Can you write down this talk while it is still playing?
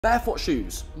Barefoot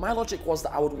shoes. My logic was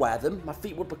that I would wear them, my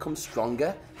feet would become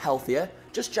stronger, healthier,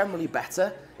 just generally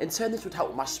better. In turn, this would help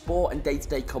with my sport and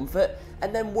day-to-day comfort,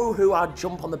 and then woohoo, I'd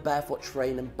jump on the barefoot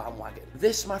train and bandwagon.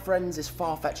 This, my friends, is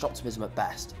far-fetched optimism at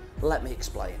best. Let me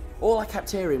explain. All I kept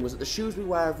hearing was that the shoes we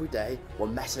wear every day were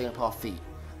messing up our feet,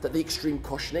 that the extreme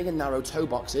cushioning and narrow toe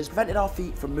boxes prevented our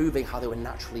feet from moving how they were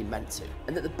naturally meant to,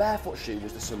 and that the barefoot shoe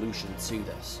was the solution to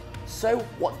this. So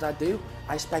what did I do?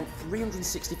 I spent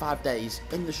 365 days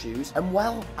in the shoes, and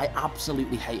well, I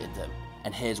absolutely hated them.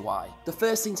 And here's why. The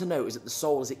first thing to note is that the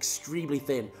sole is extremely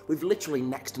thin, with literally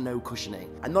next to no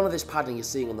cushioning, and none of this padding you're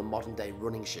seeing on the modern day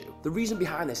running shoe. The reason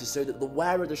behind this is so that the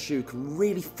wearer of the shoe can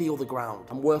really feel the ground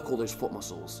and work all those foot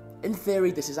muscles. In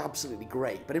theory, this is absolutely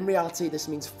great, but in reality, this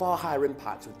means far higher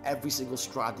impact with every single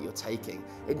stride that you're taking,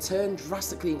 in turn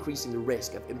drastically increasing the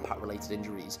risk of impact-related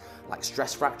injuries, like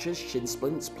stress fractures, shin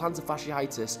splints, plantar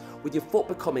fasciitis, with your foot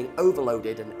becoming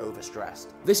overloaded and overstressed.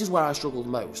 This is where I struggled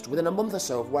most. Within a month or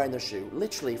so of wearing the shoe,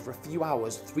 literally for a few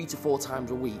hours, 3 to 4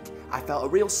 times a week, I felt a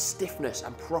real stiffness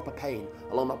and proper pain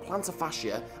along my plantar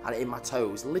fascia and in my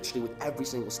toes, literally with every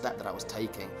single step that I was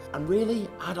taking. And really,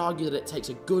 I'd argue that it takes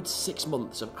a good 6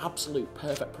 months of absolute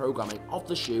perfect programming of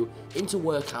the shoe into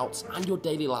workouts and your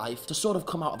daily life to sort of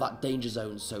come out of that danger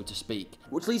zone, so to speak.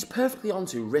 Which leads perfectly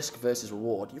onto risk versus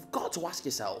reward. You've got to ask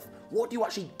yourself, what do you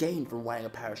actually gain from wearing a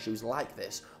pair of shoes like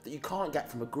this that you can't get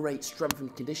from a great strength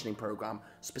and conditioning program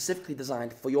specifically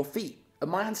designed for your feet? And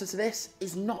my answer to this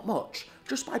is not much.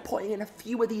 Just by putting in a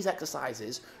few of these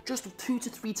exercises, just 2 to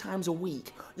 3 times a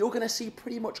week, you're going to see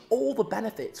pretty much all the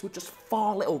benefits with just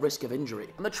far little risk of injury.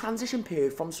 And the transition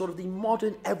period from sort of the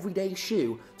modern everyday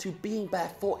shoe to being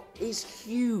barefoot is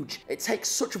huge. It takes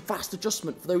such a vast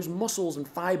adjustment for those muscles and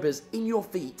fibers in your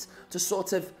feet to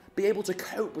sort of be able to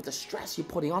cope with the stress you're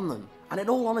putting on them. And in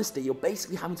all honesty, you're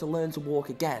basically having to learn to walk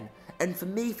again. And for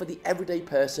me, for the everyday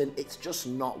person, it's just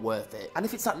not worth it. And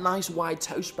if it's that nice wide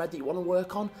toe spread that you want to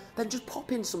work on, then just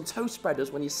pop in some toe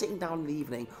spreaders when you're sitting down in the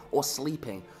evening or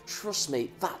sleeping. Trust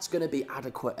me, that's going to be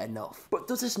adequate enough. But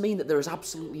does this mean that there is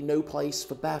absolutely no place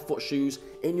for barefoot shoes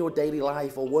in your daily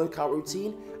life or workout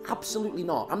routine? Absolutely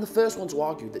not. I'm the first one to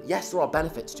argue that yes, there are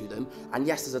benefits to them, and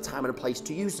yes, there's a time and a place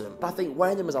to use them, but I think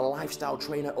wearing them as a lifestyle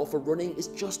trainer or for running is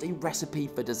just a recipe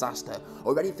for disaster,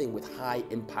 or anything with high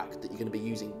impact that you're going to be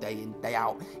using day in, day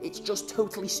out. It's just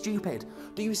totally stupid.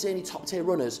 Do you see any top tier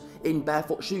runners in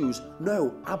barefoot shoes?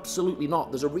 No, absolutely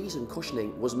not. There's a reason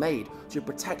cushioning was made, to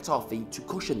protect our feet, to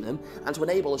cushion them, and to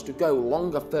enable us to go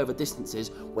longer, further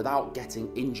distances without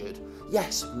getting injured.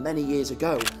 Yes, many years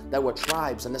ago, there were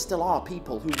tribes, and there still are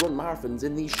people who run marathons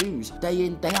in these shoes day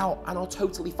in, day out, and are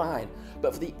totally fine.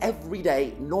 But for the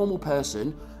everyday, normal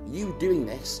person, you doing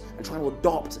this and trying to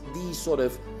adopt these sort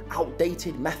of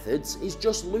outdated methods is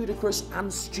just ludicrous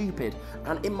and stupid,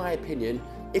 and in my opinion,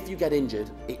 if you get injured,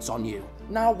 it's on you.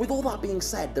 Now, with all that being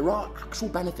said, there are actual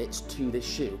benefits to this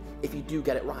shoe if you do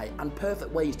get it right, and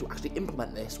perfect ways to actually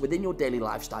implement this within your daily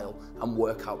lifestyle and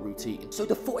workout routine. So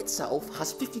the foot itself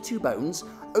has 52 bones,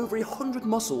 over 100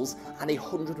 muscles, and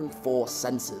 104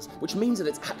 sensors, which means that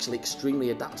it's actually extremely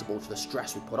adaptable to the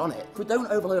stress we put on it. If we don't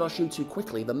overload our shoe too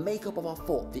quickly, the makeup of our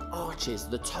foot, the arches,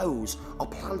 the toes, our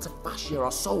plantar fascia,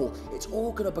 our sole, it's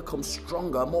all going to become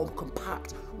stronger, more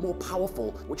compact, more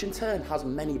powerful, which in turn has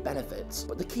many benefits.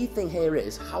 But the key thing here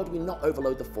is, how do we not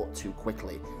overload the foot too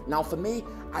quickly? Now for me,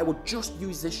 I would just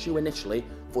use this shoe initially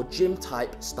for gym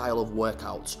type style of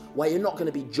workouts, where you're not going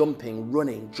to be jumping,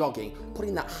 running, jogging,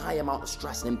 putting that high amount of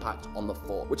stress and impact on the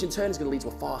foot, which in turn is going to lead to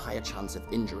a far higher chance of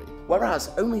injury.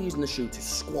 Whereas only using the shoe to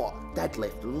squat,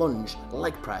 deadlift, lunge,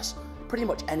 leg press, pretty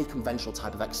much any conventional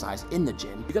type of exercise in the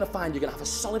gym, you're going to find you're going to have a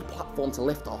solid platform to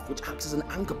lift off, which acts as an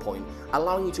anchor point,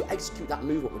 allowing you to execute that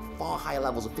movement with far higher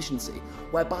levels of efficiency,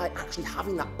 whereby actually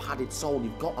having that padded sole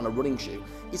you've got on a running shoe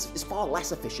is far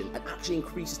less efficient and actually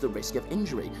increases the risk of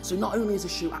injury. So not only is the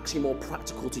shoe actually more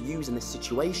practical to use in this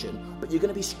situation, but you're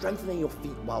going to be strengthening your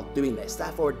feet while doing this,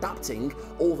 therefore adapting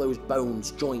all those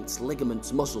bones, joints,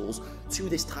 ligaments, muscles to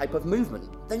this type of movement.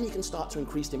 Then you can start to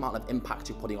increase the amount of impact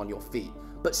you're putting on your feet.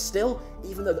 But still,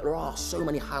 even though there are so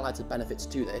many highlighted benefits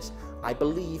to this, I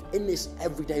believe in this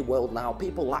everyday world now,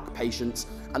 people lack patience,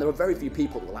 and there are very few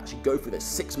people that will actually go through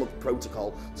this 6-month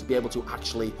protocol to be able to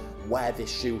actually wear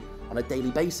this shoe on a daily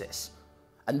basis.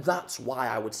 And that's why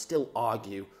I would still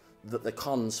argue that the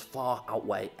cons far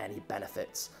outweigh any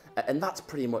benefits. And that's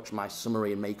pretty much my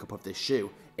summary and makeup of this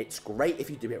shoe. It's great if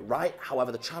you do it right,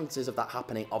 however the chances of that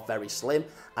happening are very slim,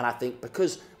 and I think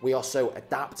because we are so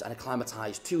adapt and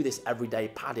acclimatized to this everyday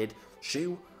padded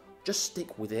shoe, just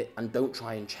stick with it and don't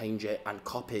try and change it and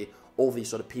copy all these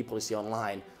sort of people you see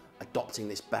online adopting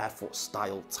this barefoot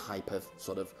style type of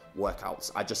sort of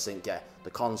workouts. I just think, yeah, the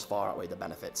cons far outweigh the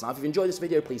benefits. Now, if you've enjoyed this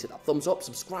video, please hit that thumbs up,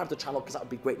 subscribe to the channel because that would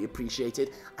be greatly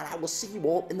appreciated, and I will see you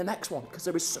all in the next one because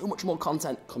there is so much more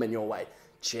content coming your way.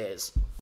 Cheers.